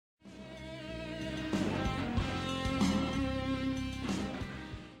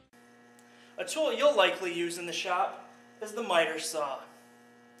A tool you'll likely use in the shop is the miter saw.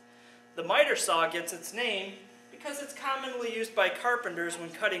 The miter saw gets its name because it's commonly used by carpenters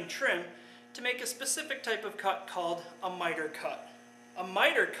when cutting trim to make a specific type of cut called a miter cut. A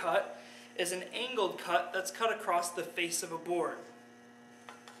miter cut is an angled cut that's cut across the face of a board.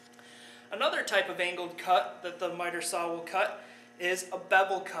 Another type of angled cut that the miter saw will cut is a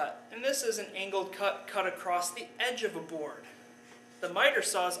bevel cut, and this is an angled cut cut across the edge of a board. The miter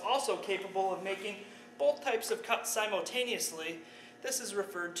saw is also capable of making both types of cuts simultaneously. This is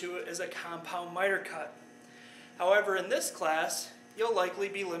referred to as a compound miter cut. However, in this class, you'll likely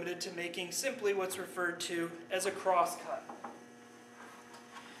be limited to making simply what's referred to as a cross cut.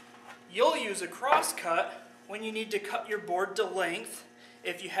 You'll use a cross cut when you need to cut your board to length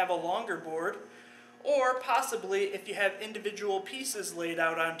if you have a longer board, or possibly if you have individual pieces laid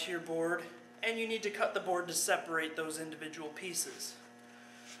out onto your board and you need to cut the board to separate those individual pieces.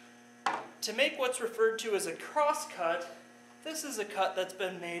 To make what's referred to as a cross cut, this is a cut that's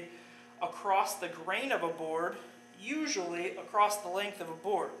been made across the grain of a board, usually across the length of a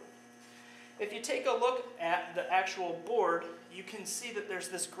board. If you take a look at the actual board, you can see that there's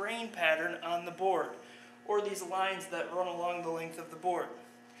this grain pattern on the board, or these lines that run along the length of the board.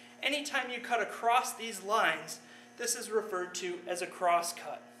 Anytime you cut across these lines, this is referred to as a cross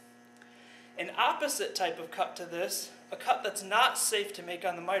cut. An opposite type of cut to this, a cut that's not safe to make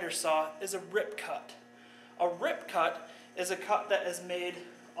on the miter saw, is a rip cut. A rip cut is a cut that is made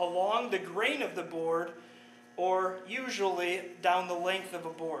along the grain of the board, or usually down the length of a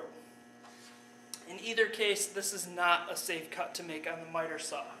board. In either case, this is not a safe cut to make on the miter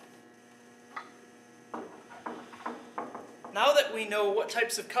saw. Now that we know what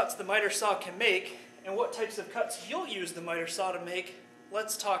types of cuts the miter saw can make, and what types of cuts you'll use the miter saw to make,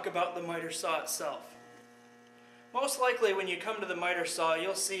 let's talk about the miter saw itself. Most likely when you come to the miter saw,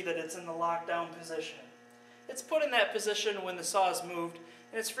 you'll see that it's in the lockdown position. It's put in that position when the saw is moved,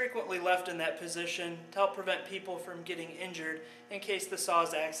 and it's frequently left in that position to help prevent people from getting injured in case the saw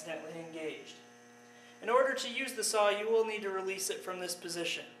is accidentally engaged. In order to use the saw, you will need to release it from this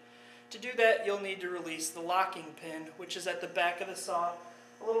position. To do that, you'll need to release the locking pin, which is at the back of the saw,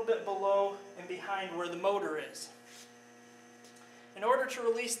 a little bit below and behind where the motor is. In order to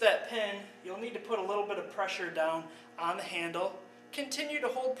release that pin, you'll need to put a little bit of pressure down on the handle. Continue to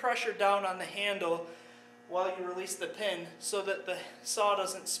hold pressure down on the handle while you release the pin so that the saw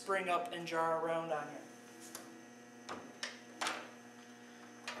doesn't spring up and jar around on you.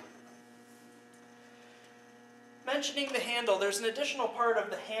 Mentioning the handle, there's an additional part of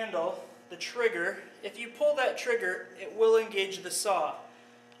the handle, the trigger. If you pull that trigger, it will engage the saw.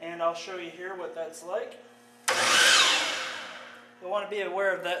 And I'll show you here what that's like. You'll want to be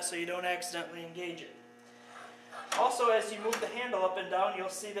aware of that so you don't accidentally engage it. Also, as you move the handle up and down, you'll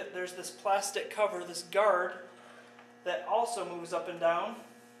see that there's this plastic cover, this guard, that also moves up and down.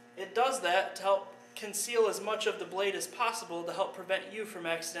 It does that to help conceal as much of the blade as possible to help prevent you from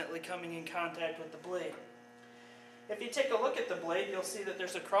accidentally coming in contact with the blade. If you take a look at the blade, you'll see that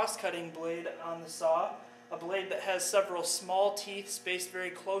there's a cross-cutting blade on the saw, a blade that has several small teeth spaced very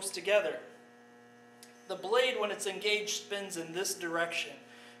close together. The blade, when it's engaged, spins in this direction,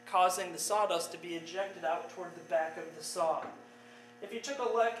 causing the sawdust to be ejected out toward the back of the saw. If you took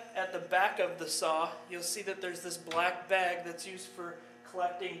a look at the back of the saw, you'll see that there's this black bag that's used for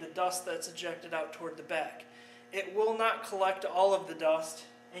collecting the dust that's ejected out toward the back. It will not collect all of the dust,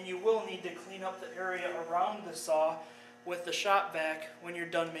 and you will need to clean up the area around the saw with the shop vac when you're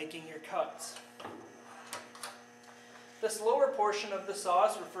done making your cuts. This lower portion of the saw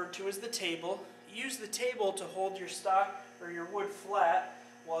is referred to as the table. Use the table to hold your stock or your wood flat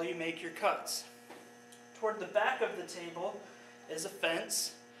while you make your cuts. Toward the back of the table is a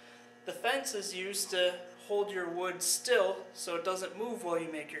fence. The fence is used to hold your wood still so it doesn't move while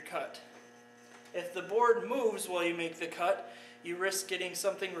you make your cut. If the board moves while you make the cut, you risk getting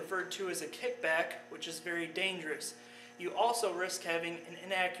something referred to as a kickback, which is very dangerous. You also risk having an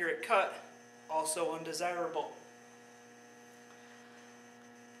inaccurate cut, also undesirable.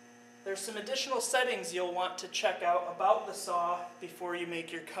 There's some additional settings you'll want to check out about the saw before you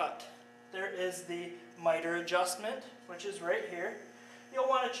make your cut. There is the miter adjustment, which is right here. You'll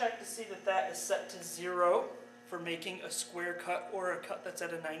want to check to see that that is set to 0 for making a square cut or a cut that's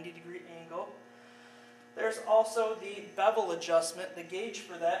at a 90-degree angle. There's also the bevel adjustment. The gauge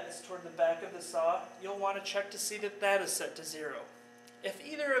for that is toward the back of the saw. You'll want to check to see that that is set to 0. If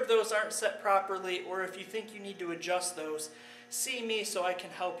either of those aren't set properly, or if you think you need to adjust those, see me so I can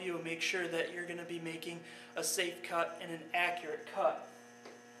help you and make sure that you're going to be making a safe cut and an accurate cut.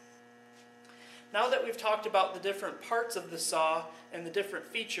 Now that we've talked about the different parts of the saw and the different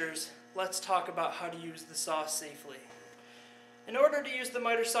features, let's talk about how to use the saw safely. In order to use the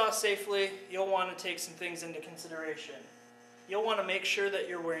miter saw safely, you'll want to take some things into consideration. You'll want to make sure that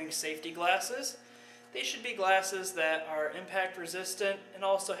you're wearing safety glasses. They should be glasses that are impact resistant and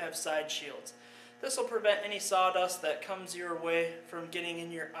also have side shields. This will prevent any sawdust that comes your way from getting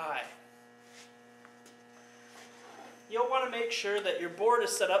in your eye. You'll want to make sure that your board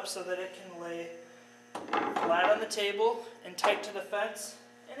is set up so that it can lay flat on the table and tight to the fence.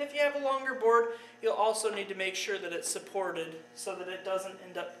 And if you have a longer board, you'll also need to make sure that it's supported so that it doesn't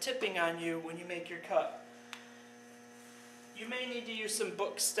end up tipping on you when you make your cut. You may need to use some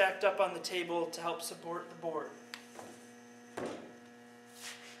books stacked up on the table to help support the board.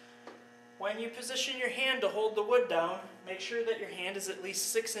 When you position your hand to hold the wood down, make sure that your hand is at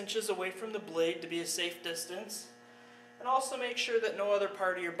least 6 inches away from the blade to be a safe distance. And also make sure that no other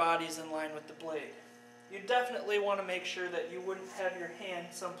part of your body is in line with the blade. You definitely want to make sure that you wouldn't have your hand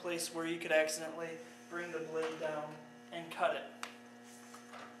someplace where you could accidentally bring the blade down and cut it.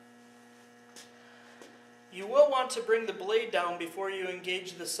 You will want to bring the blade down before you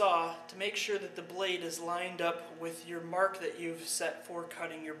engage the saw to make sure that the blade is lined up with your mark that you've set for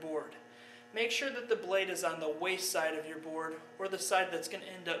cutting your board. Make sure that the blade is on the waste side of your board or the side that's going to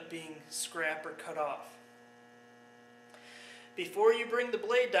end up being scrap or cut off. Before you bring the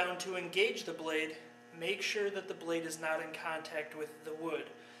blade down to engage the blade, make sure that the blade is not in contact with the wood.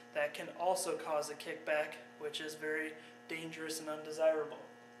 That can also cause a kickback, which is very dangerous and undesirable.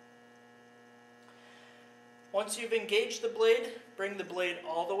 Once you've engaged the blade, bring the blade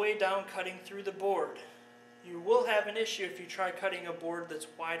all the way down, cutting through the board. You will have an issue if you try cutting a board that's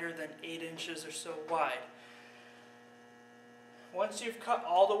wider than 8 inches or so wide. Once you've cut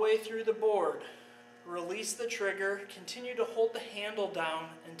all the way through the board, release the trigger, continue to hold the handle down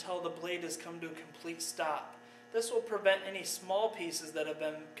until the blade has come to a complete stop. This will prevent any small pieces that have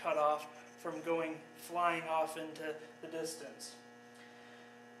been cut off from going flying off into the distance.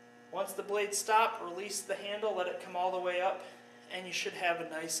 Once the blade stops, release the handle, let it come all the way up, and you should have a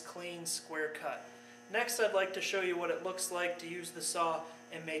nice clean square cut. Next, I'd like to show you what it looks like to use the saw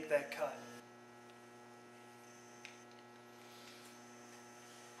and make that cut.